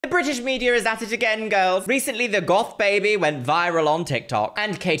The British media is at it again, girls. Recently, the goth baby went viral on TikTok,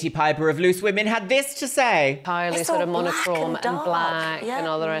 and Katie Piper of Loose Women had this to say. Entirely sort of monochrome and black and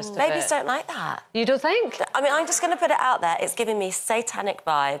all the rest of it. Babies don't like that. You don't think? I mean, I'm just going to put it out there. It's giving me satanic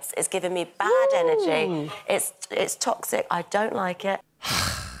vibes. It's giving me bad energy. It's toxic. I don't like it.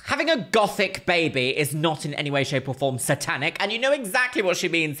 Having a gothic baby is not in any way, shape or form satanic, and you know exactly what she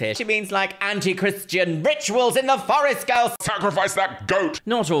means here. She means like anti-Christian rituals in the forest, girls. Sacrifice that goat!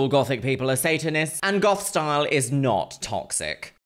 Not all gothic people are Satanists, and goth style is not toxic.